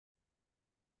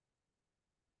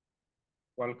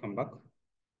Welcome back.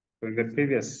 So in the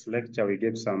previous lecture, we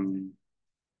gave some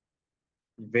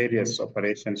various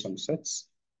operations on sets,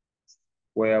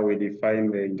 where we define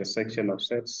the intersection of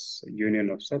sets, union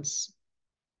of sets,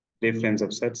 difference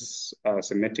of sets,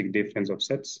 symmetric difference of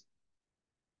sets.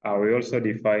 We also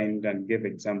defined and gave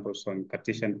examples on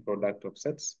Cartesian product of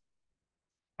sets.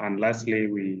 And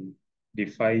lastly, we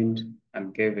defined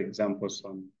and gave examples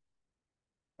on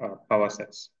power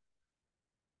sets.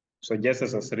 So just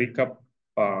as a recap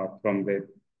from the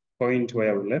point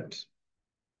where we left,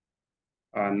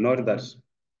 note that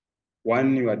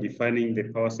when you are defining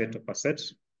the power set of a set,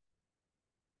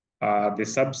 the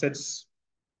subsets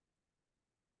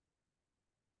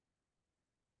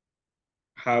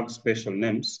have special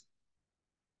names.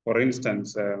 For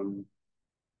instance,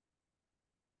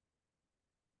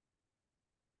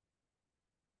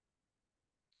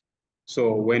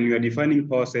 so when you are defining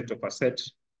power set of a set,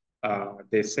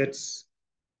 the sets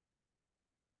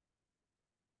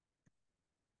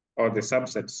or the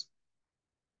subsets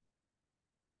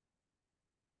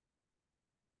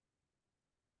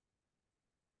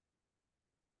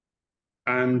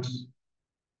and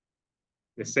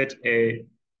the set A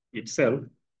itself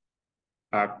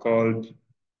are called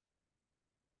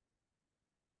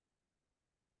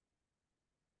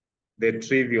the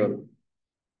trivial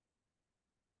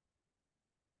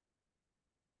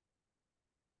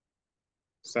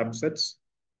subsets,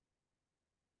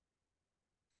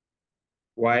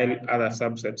 while other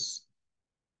subsets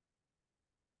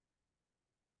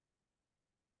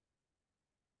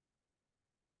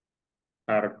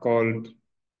are called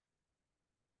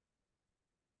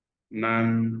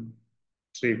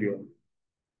non-trivial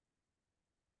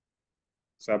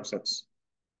subsets.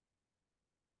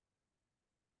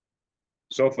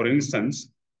 So for instance,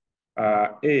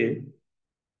 A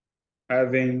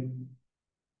having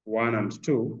 1 and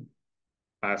 2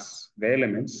 as the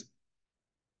elements,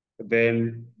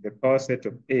 then the power set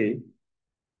of A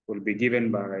will be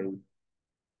given by,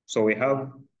 so we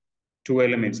have 2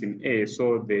 elements in A,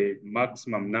 so the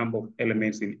maximum number of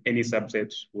elements in any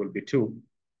subset will be 2.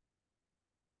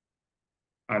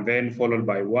 And then followed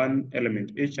by 1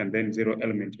 element each and then 0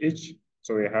 element each.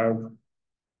 So we have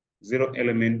 0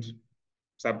 element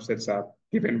subsets are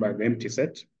given by the empty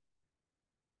set.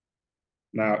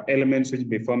 Now elements which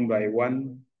be formed by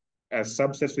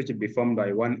subsets which will be formed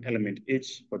by 1 element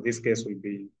each, for this case will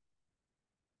be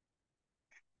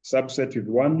subset with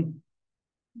 1,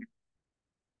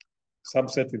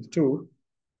 subset with 2,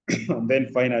 and then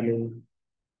finally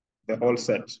the whole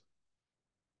set.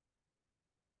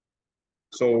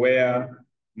 So where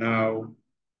now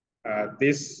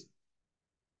this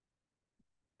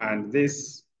and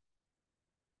this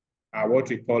are what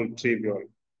we call trivial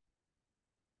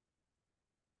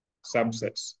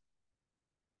subsets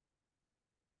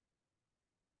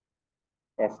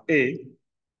of A,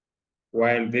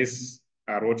 while these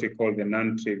are what we call the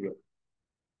non-trivial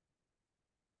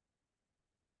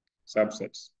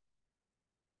subsets.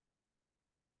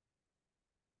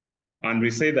 And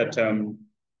we say that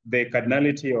the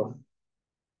cardinality of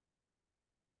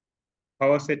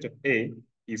power set of A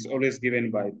is always given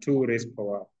by 2 raised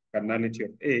power cardinality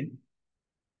of A.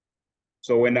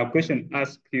 So when a question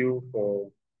asks you for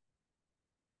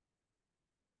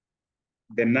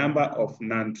the number of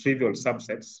non-trivial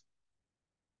subsets,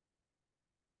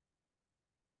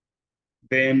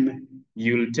 then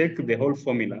you'll take the whole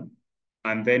formula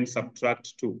and then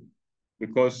subtract 2,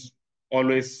 because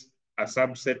always a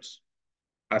set is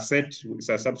a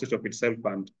subset of itself,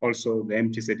 and also the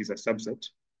empty set is a subset.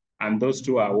 And those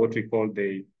two are what we call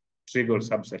the trivial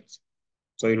subsets.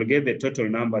 So you'll get the total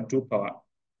number 2 power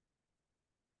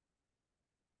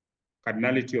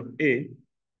cardinality of A,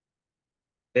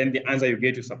 then the answer you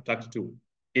get to subtract 2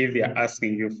 if they are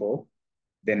asking you for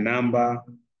the number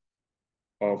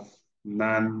of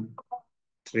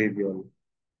non-trivial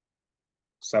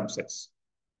subsets.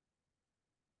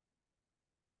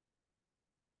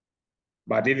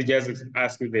 But if you just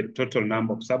ask you the total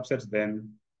number of subsets,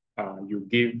 then you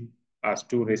give us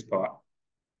 2 raised power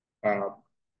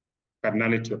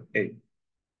cardinality of A.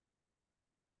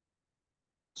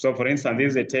 So for instance,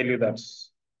 this they tell you that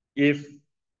if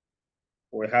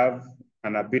we have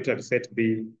an arbitrary set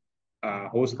B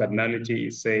whose cardinality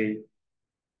is, say,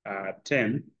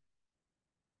 10,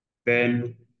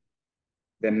 then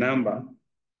the number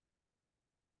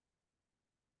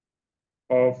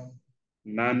of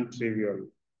non-trivial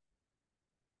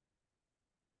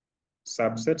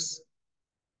subsets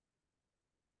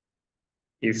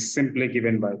is simply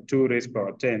given by 2 raised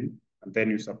power 10, and then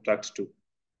you subtract 2.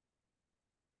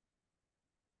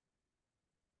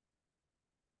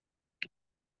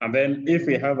 And then if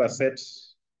we have a set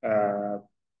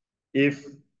if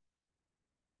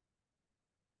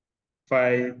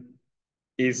phi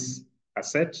is a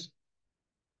set,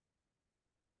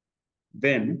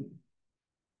 then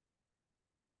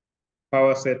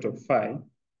power set of phi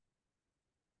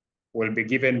will be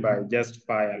given by just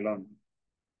phi alone.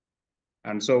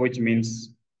 And so which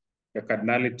means the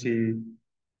cardinality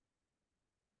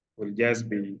will just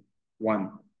be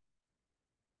 1.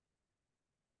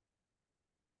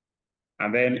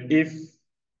 And then if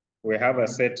we have a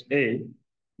set A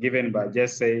given by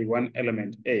just say one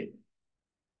element A,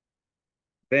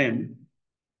 then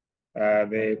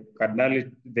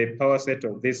the power set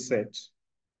of this set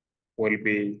will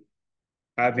be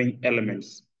having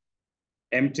elements,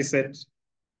 empty set,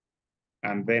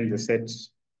 and then the set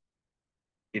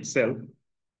itself,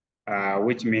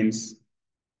 which means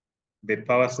the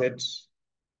power set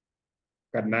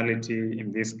cardinality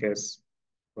in this case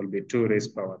will be 2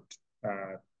 raised power,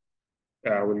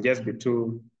 will just be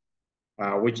 2,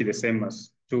 which is the same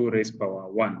as 2 raised power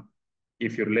 1,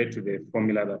 if you relate to the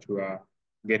formula that we are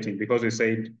getting, because we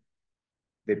said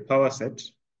the power set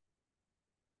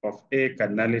of A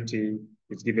cardinality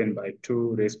is given by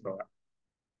 2 raised power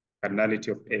cardinality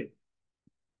of A.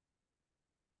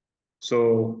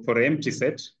 So for an empty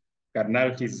set,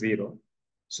 cardinality is 0.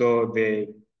 So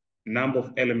the number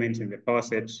of elements in the power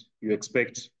set you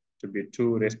expect to be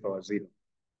 2 raised power 0,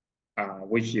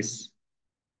 which is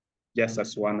just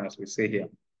as 1 as we say here.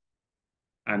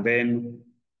 And then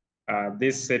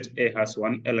this set A has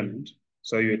 1 element.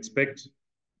 So you expect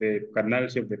the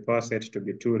cardinality of the power set to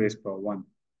be 2 raised power 1.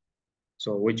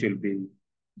 So which will be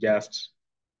just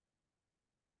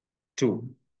 2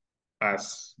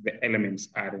 as the elements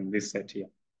are in this set here.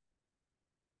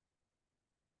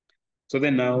 So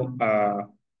then now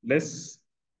let's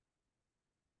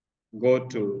go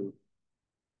to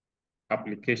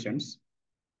applications.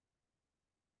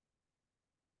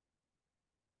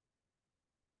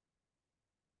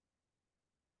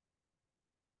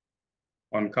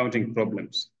 On counting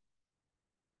problems.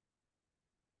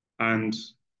 And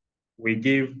we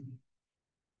give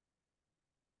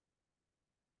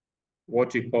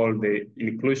what we call the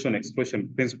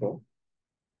inclusion-exclusion principle.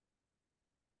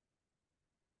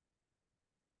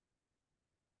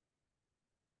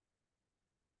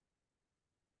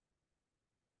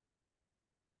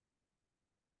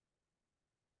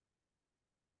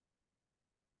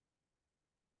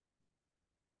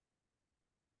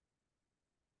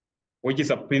 Which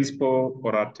is a principle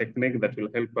or a technique that will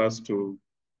help us to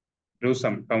do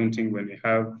some counting when we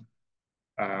have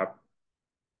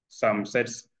some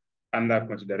sets under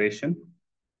consideration.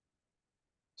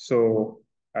 So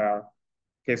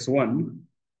case 1,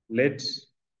 let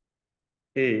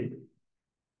A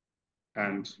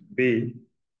and B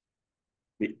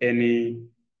be any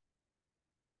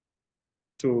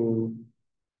 2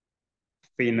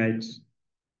 finite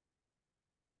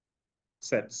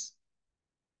sets.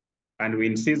 And we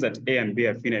insist that A and B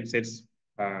are finite sets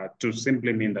to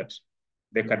simply mean that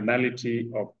the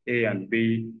cardinality of A and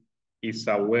B is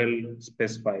a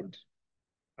well-specified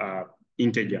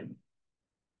integer,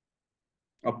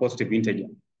 a positive integer.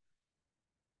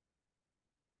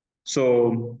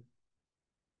 So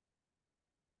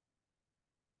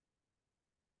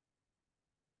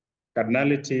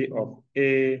cardinality of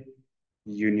A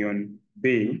union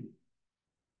B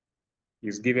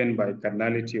is given by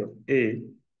cardinality of A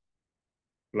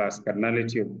plus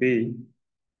cardinality of B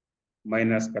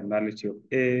minus cardinality of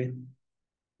A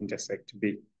intersect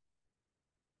B.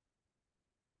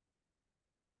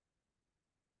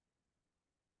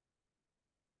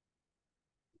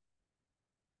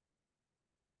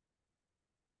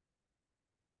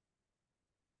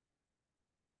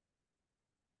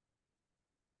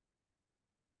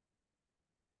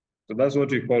 So that's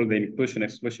what we call the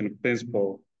inclusion-exclusion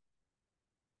principle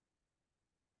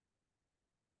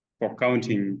for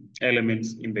counting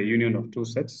elements in the union of 2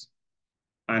 sets.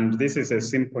 And this is a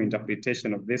simple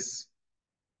interpretation of this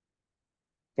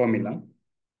formula.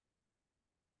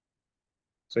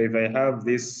 So if I have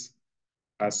this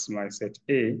as my set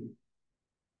A,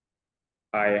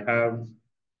 I have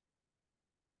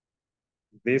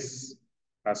this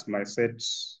as my set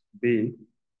B,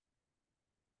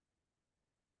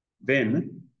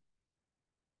 then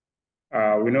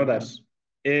we know that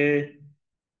A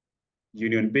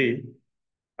union B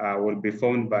will be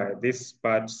formed by this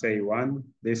part, say 1,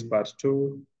 this part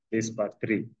 2, this part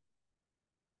 3.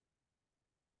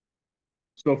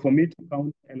 So for me to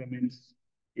count elements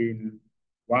in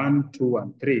 1, 2,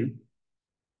 and 3,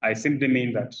 I simply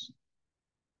mean that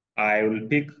I will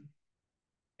pick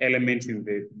elements in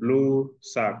the blue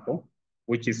circle,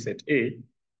 which is set A.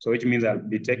 So which means I'll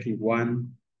be taking 1,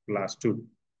 plus 2.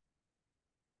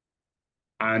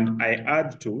 And I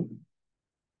add 2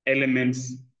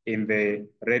 elements in the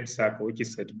red circle, which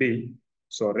is set B.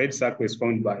 So red circle is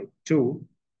formed by 2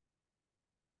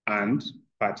 and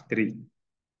part 3.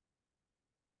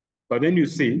 But then you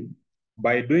see,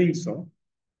 by doing so,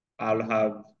 I'll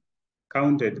have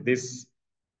counted this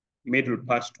middle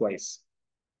part twice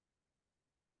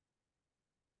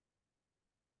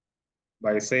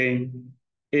by saying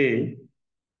A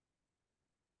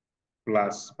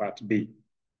plus part B,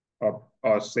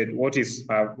 or set what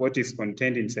is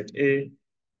contained in set A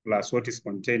plus what is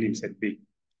contained in set B.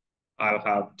 I'll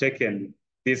have taken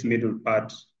this middle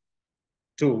part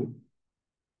 2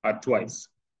 twice.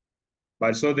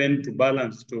 But so then to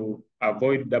balance, to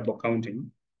avoid double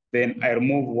counting, then I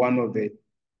remove one of the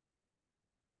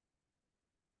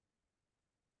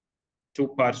 2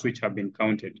 parts which have been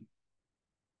counted.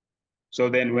 So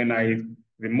then when I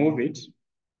remove it,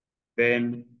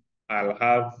 then I'll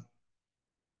have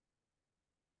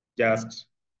just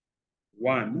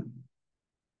 1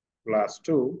 plus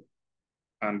 2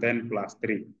 and then plus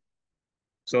 3.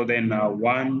 So then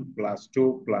 1 plus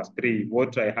 2 plus 3,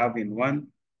 what I have in 1,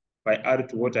 if I add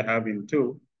to what I have in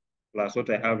 2 plus what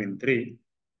I have in 3,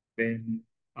 then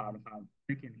I'll have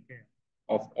taken care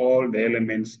of all the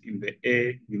elements in the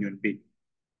A union B.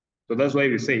 So that's why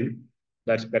we say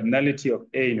that cardinality of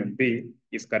A union B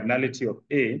is cardinality of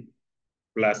A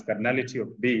plus cardinality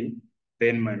of B,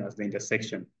 then minus the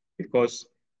intersection. Because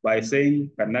by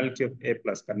saying cardinality of A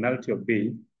plus cardinality of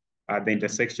B, the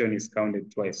intersection is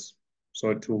counted twice.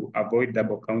 So to avoid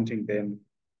double counting, then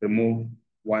remove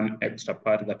one extra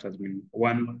part that has been,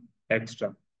 one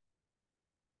extra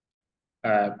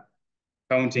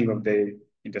counting of the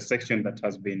intersection that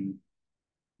has been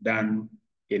done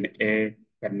in A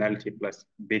cardinality plus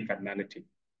B cardinality.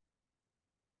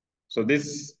 So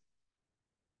this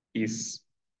is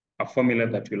a formula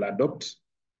that we'll adopt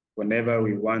whenever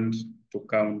we want to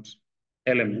count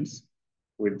elements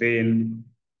within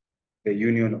the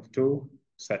union of 2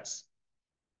 sets.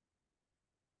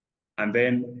 And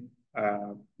then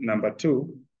number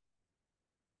 2,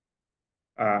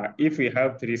 if we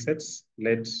have 3 sets,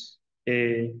 let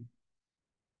A,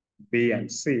 B,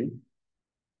 and C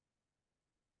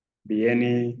be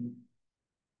any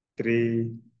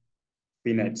 3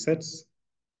 finite sets,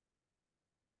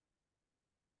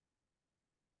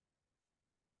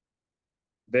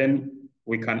 then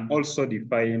we can also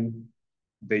define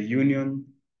the union,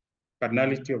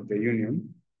 cardinality of the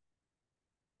union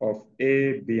of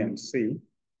A, B, and C,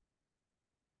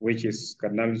 which is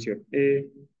cardinality of A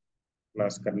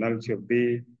plus cardinality of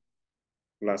B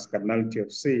plus cardinality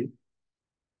of C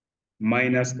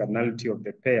minus cardinality of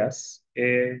the pairs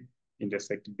A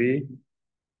intersect B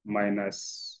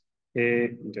minus A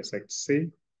intersect C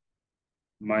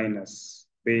minus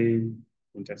B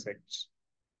intersect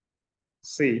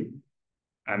C,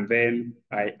 and then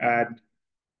I add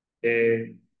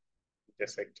A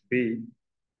intersect B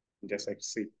intersect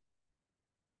C.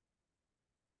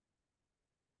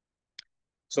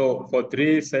 So for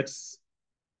 3 sets,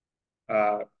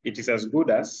 it is as good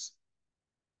as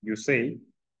you say,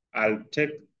 I'll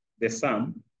take the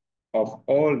sum of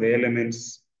all the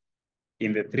elements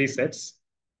in the 3 sets,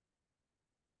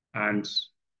 and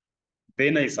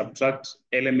then I subtract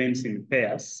elements in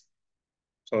pairs.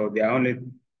 So there are only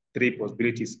 3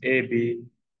 possibilities, A, B,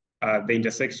 the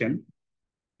intersection,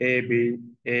 A, B,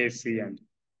 A, C, and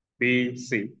B,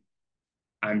 C.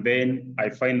 And then I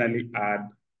finally add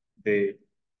the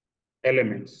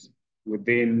elements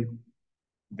within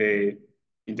the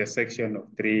intersection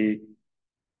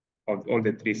of all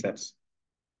the 3 sets.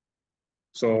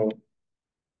 So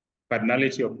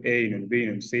cardinality of A union B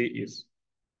union C is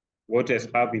what I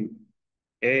have in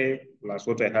A plus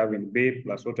what I have in B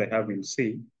plus what I have in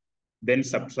C, then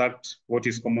subtract what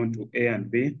is common to A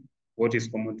and B, what is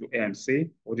common to A and C,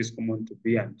 what is common to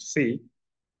B and C,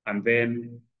 and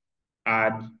then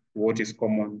add what is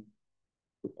common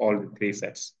to all the 3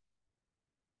 sets.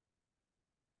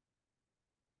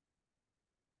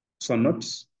 So note,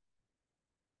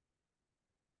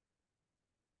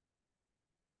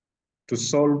 to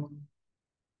solve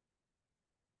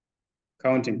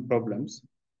counting problems,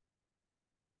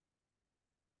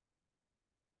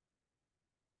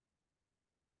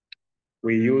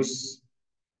 we use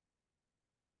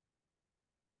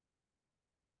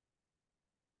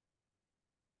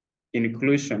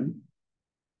inclusion,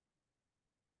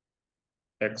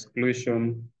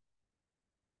 exclusion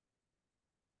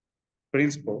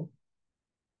principle,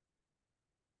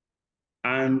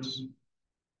 and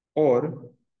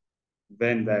or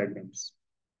Venn diagrams.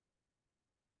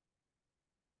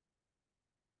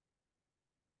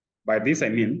 By this, I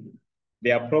mean,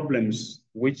 there are problems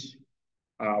which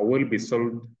will be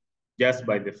solved just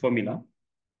by the formula,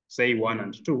 say 1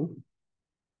 and 2,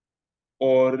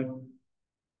 or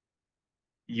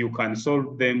you can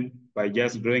solve them by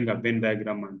just drawing a Venn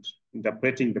diagram and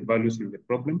interpreting the values in the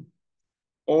problem.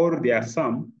 Or there are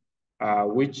some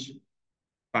which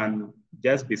can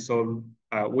just be solved,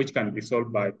 which can be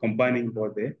solved by combining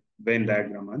both the Venn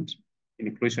diagram and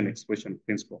inclusion-exclusion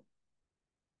principle.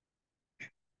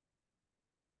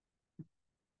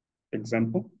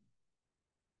 Example.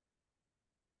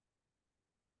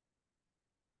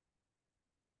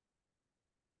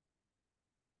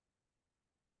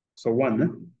 So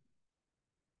 1,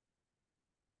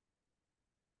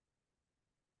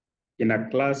 in a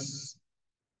class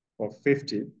of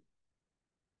 50,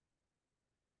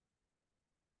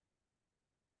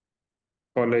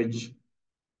 college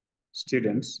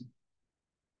students,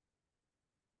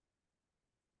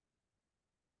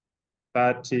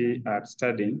 30 are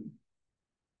studying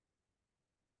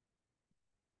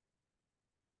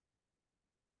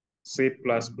C++,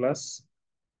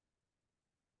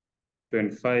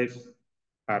 25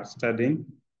 are studying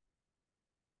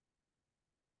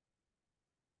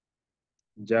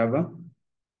Java,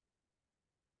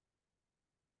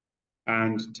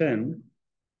 and 10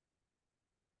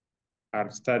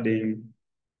 are studying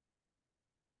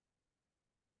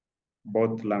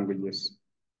both languages.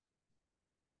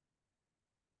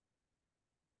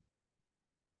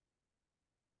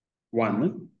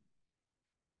 One,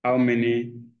 how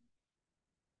many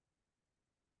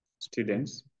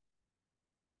students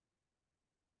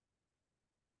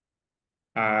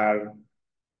are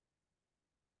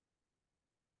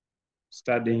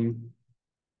studying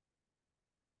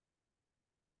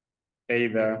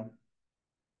either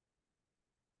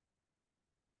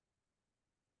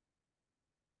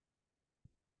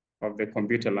of the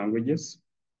computer languages?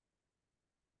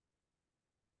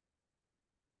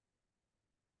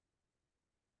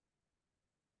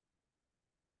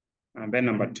 And then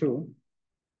number 2,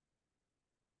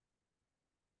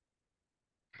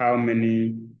 how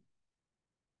many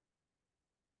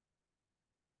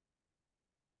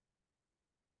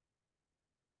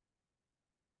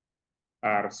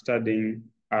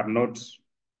are not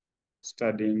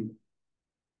studying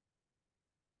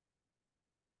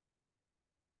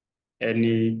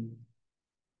any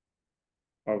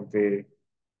of the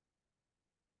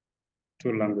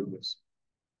 2 languages?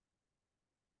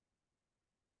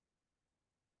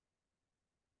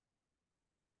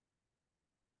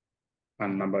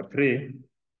 And number 3,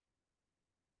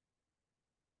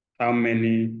 how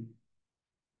many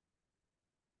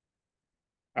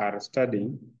are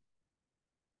studying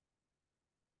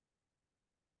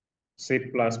C++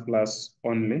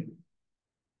 only?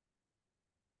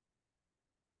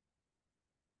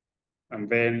 And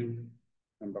then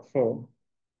number 4,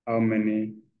 how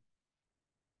many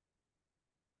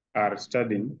are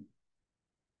studying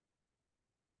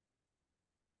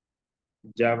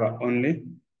Java only?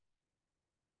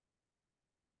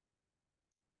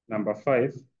 Number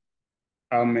 5,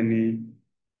 how many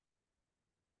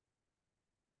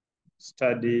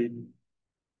study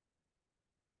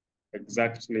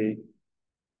exactly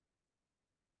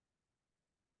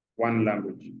 1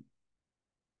 language?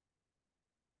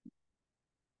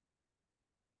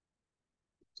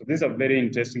 So this is a very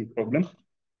interesting problem.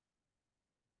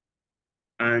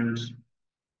 And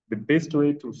the best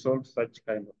way to solve such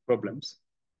kind of problems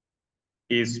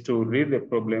is to read the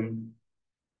problem,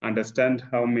 understand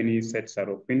how many sets are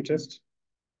of interest,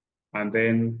 and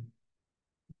then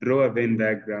draw a Venn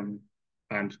diagram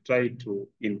and try to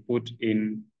input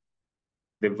in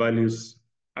the values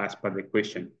as per the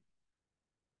question.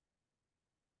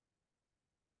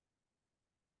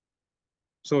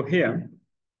 So here,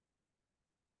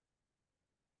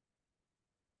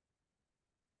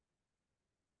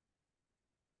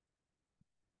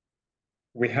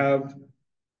 we have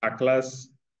a class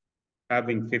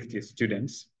having 50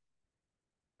 students,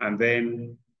 and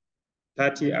then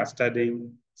 30 are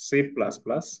studying C++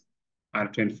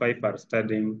 and 25 are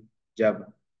studying Java.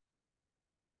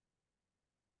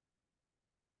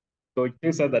 So it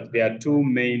means that there are 2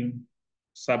 main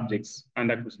subjects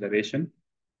under consideration,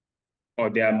 or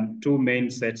there are 2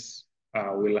 main sets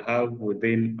we'll have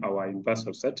within our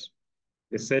universal set.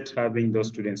 The set having those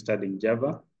students studying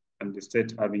Java and the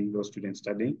set having those students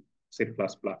studying C++.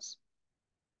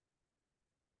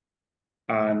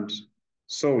 And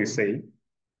so we say,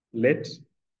 let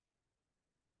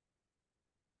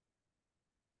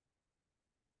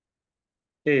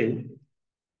A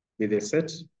be the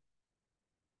set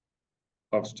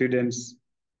of students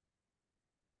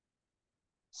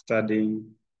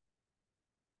studying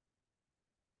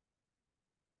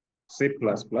C++,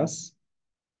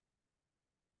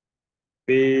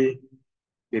 B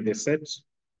be the set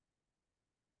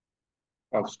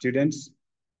of students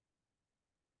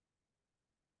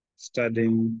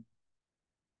studying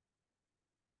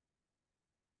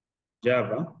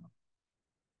Java,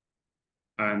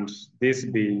 and this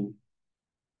be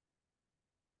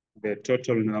the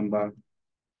total number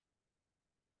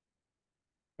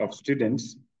of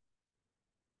students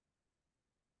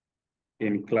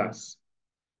in class.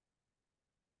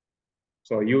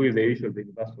 So U is the issue of the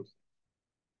universal.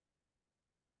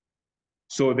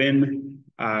 So then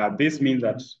this means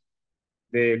that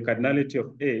the cardinality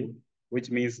of A, which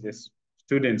means the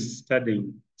students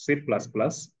studying C++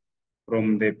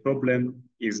 from the problem,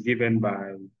 is given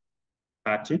by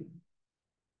 30.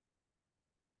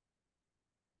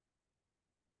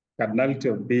 Cardinality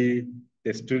of B,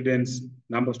 the students,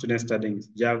 number of students studying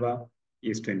Java,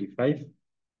 is 25.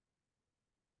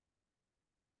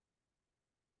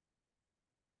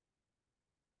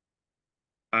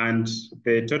 And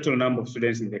the total number of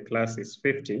students in the class is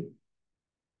 50.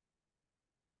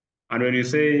 And when you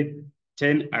say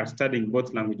 10 are studying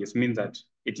both languages, means that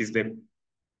it is the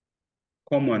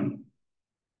common,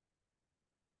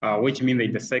 which means the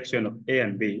intersection of A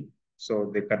and B. So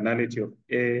the cardinality of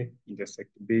A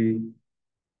intersect B,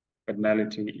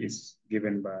 cardinality is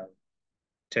given by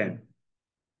 10.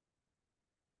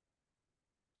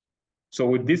 So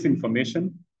with this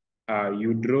information,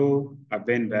 you draw a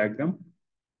Venn diagram.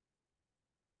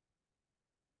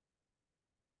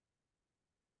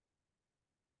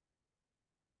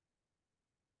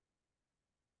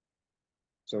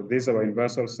 So this is our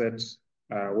universal set,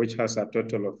 which has a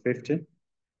total of 50.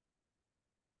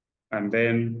 And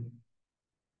then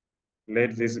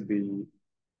let this be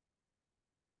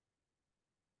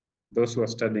those who are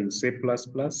studying C++.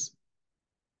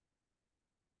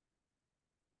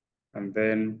 And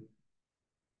then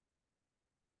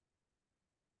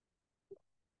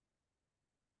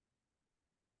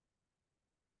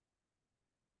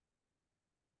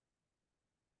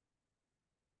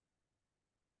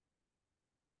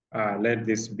let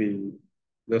this be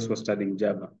those who are studying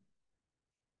Java.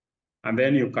 And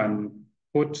then you can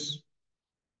put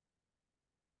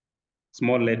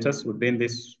small letters within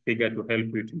this figure to help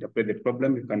you to interpret the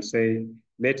problem. You can say,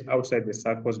 let outside the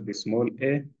circles be small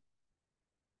a,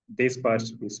 this part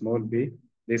be small b,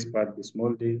 this part be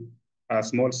small d,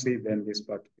 small c, then this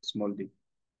part be small d.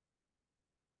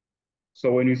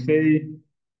 So when you say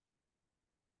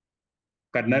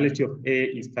cardinality of A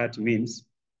is 30, means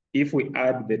if we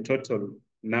add the total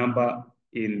number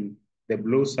in the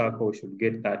blue circle, we should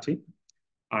get 30.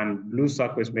 And blue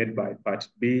circle is made by part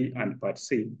B and part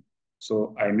C.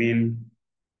 So I mean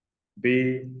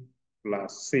B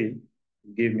plus C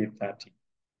give me 30.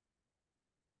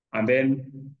 And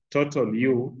then total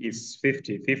U is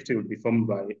 50. 50 will be formed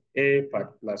by A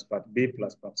part plus part B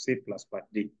plus part C plus part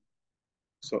D.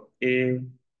 So A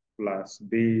plus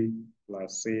B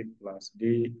plus C plus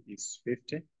D is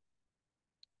 50.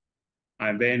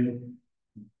 And then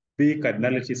B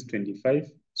cardinality is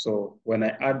 25. So when I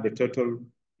add the total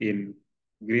in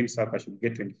green circle, I should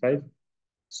get 25.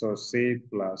 So C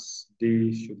plus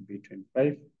D should be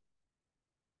 25.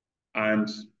 And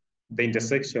the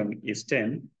intersection is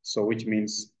 10, so which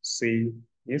means C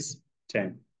is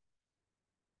 10.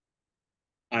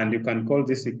 And you can call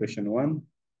this equation 1,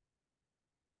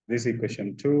 this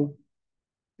equation 2,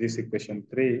 this equation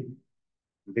 3,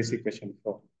 this equation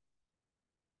 4.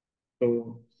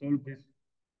 So solve this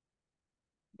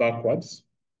backwards.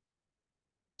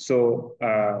 So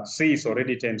C is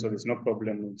already 10, so there's no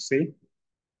problem with C.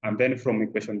 And then from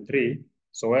equation 3,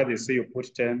 so where they say you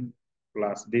put 10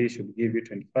 plus D should give you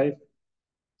 25.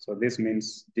 So this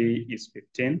means D is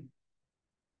 15.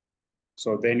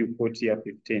 So then you put here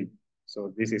 15.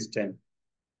 So this is 10.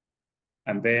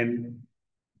 And then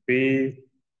B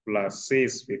plus C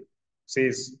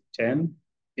is 10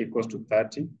 equals to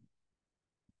 30.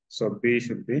 So B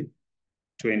should be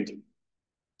 20.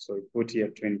 So we put here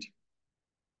 20.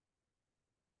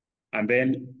 And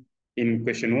then in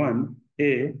question 1,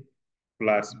 A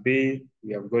plus B,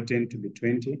 we have gotten to be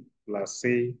 20, plus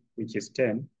C, which is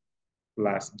 10,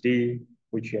 plus D,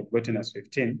 which we have gotten as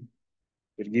 15,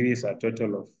 will give us a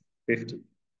total of 50.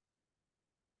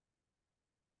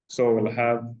 So we'll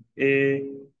have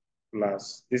A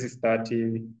plus, this is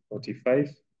 30, 45,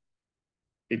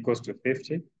 equals to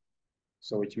 50.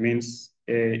 So which means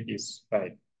A is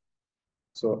 5.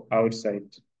 So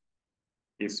outside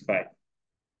is 5.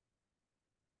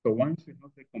 So once you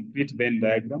have the complete Venn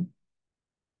diagram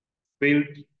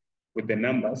filled with the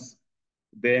numbers,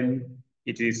 then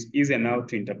it is easier now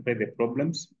to interpret the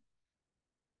problems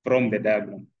from the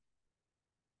diagram.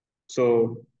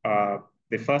 So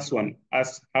the first one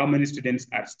asks how many students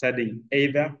are studying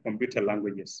either computer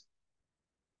languages.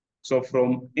 So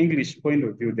from English point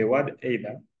of view, the word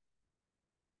either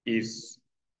is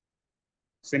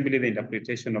simply the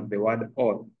interpretation of the word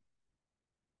or.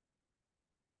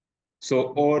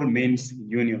 So or means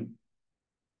union.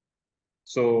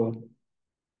 So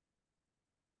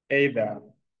either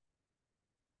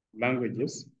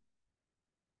languages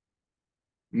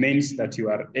means that you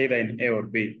are either in A or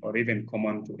B or even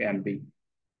common to A and B.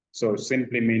 So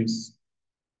simply means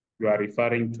you are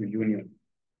referring to union.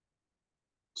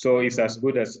 So it's as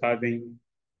good as having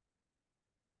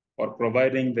or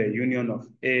providing the union of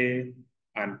A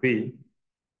and B,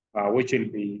 which will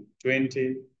be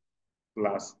 20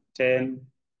 plus 10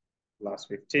 plus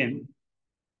 15,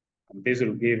 and this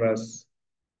will give us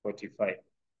 45.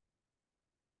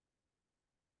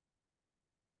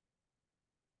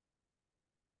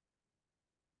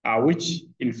 Which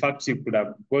in fact you could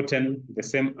have gotten the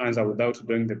same answer without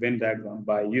doing the Venn diagram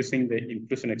by using the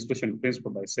inclusion-exclusion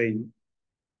principle by saying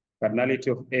cardinality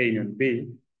of A union B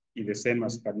is the same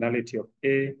as cardinality of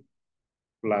A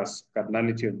plus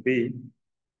cardinality of B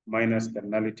minus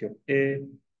cardinality of A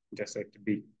intersect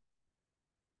B.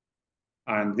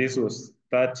 And this was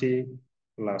 30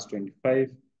 plus 25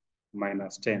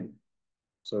 minus 10.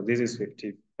 So this is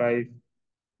 55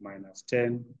 minus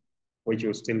 10, which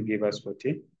will still give us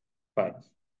 45.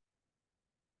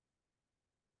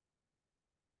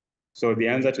 So the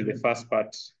answer to the first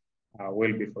part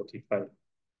will be 45.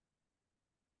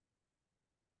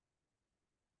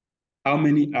 How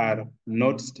many are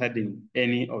not studying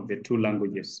any of the two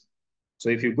languages? So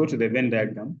if you go to the Venn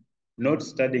diagram, not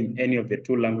studying any of the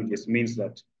two languages means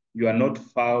that you are not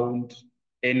found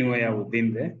anywhere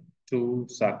within the two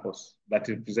circles that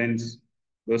represents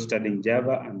those studying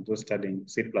Java and those studying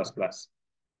C++.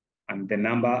 And the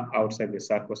number outside the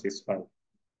circles is 5.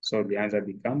 So the answer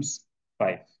becomes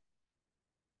 5.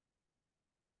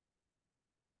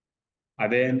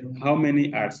 And then how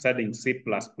many are studying C++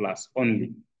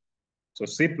 only? So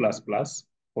C++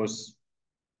 was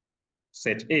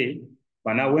set A,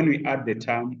 but now when we add the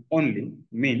term only,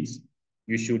 means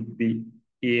you should be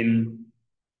in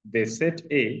the set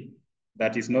A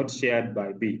that is not shared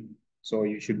by B. So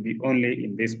you should be only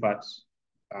in this part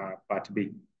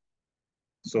B.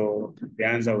 So the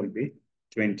answer will be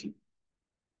 20.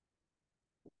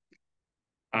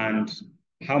 And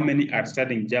how many are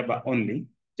studying Java only?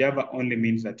 Java only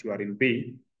means that you are in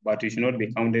B, but you should not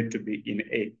be counted to be in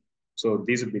A. So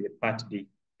this will be the part D,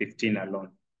 15 alone.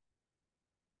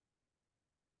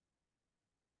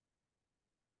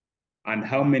 And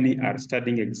how many are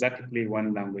studying exactly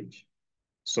one language?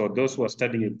 So those who are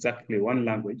studying exactly one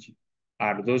language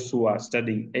are those who are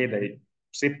studying either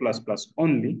C++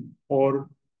 only or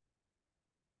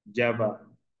Java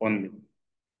only.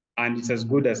 And it's as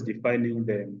good as defining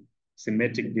the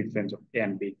semantic difference of A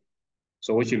and B.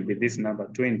 So which will be this number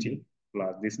 20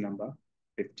 plus this number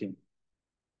 15.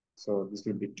 So this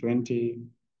will be 20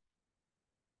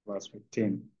 plus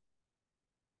 15.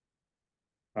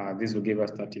 This will give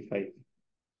us 35.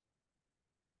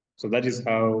 So that is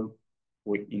how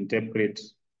we interpret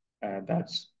that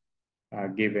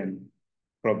given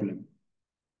problem.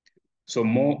 So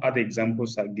more other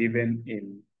examples are given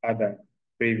in other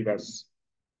previous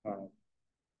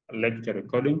lecture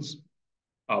recordings.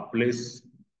 Please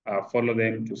follow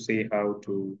them to see how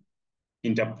to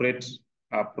interpret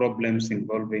problems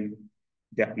involving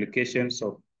the applications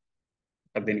of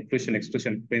the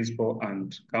inclusion-exclusion principle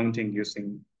and counting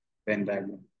using Venn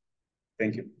diagram.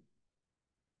 Thank you.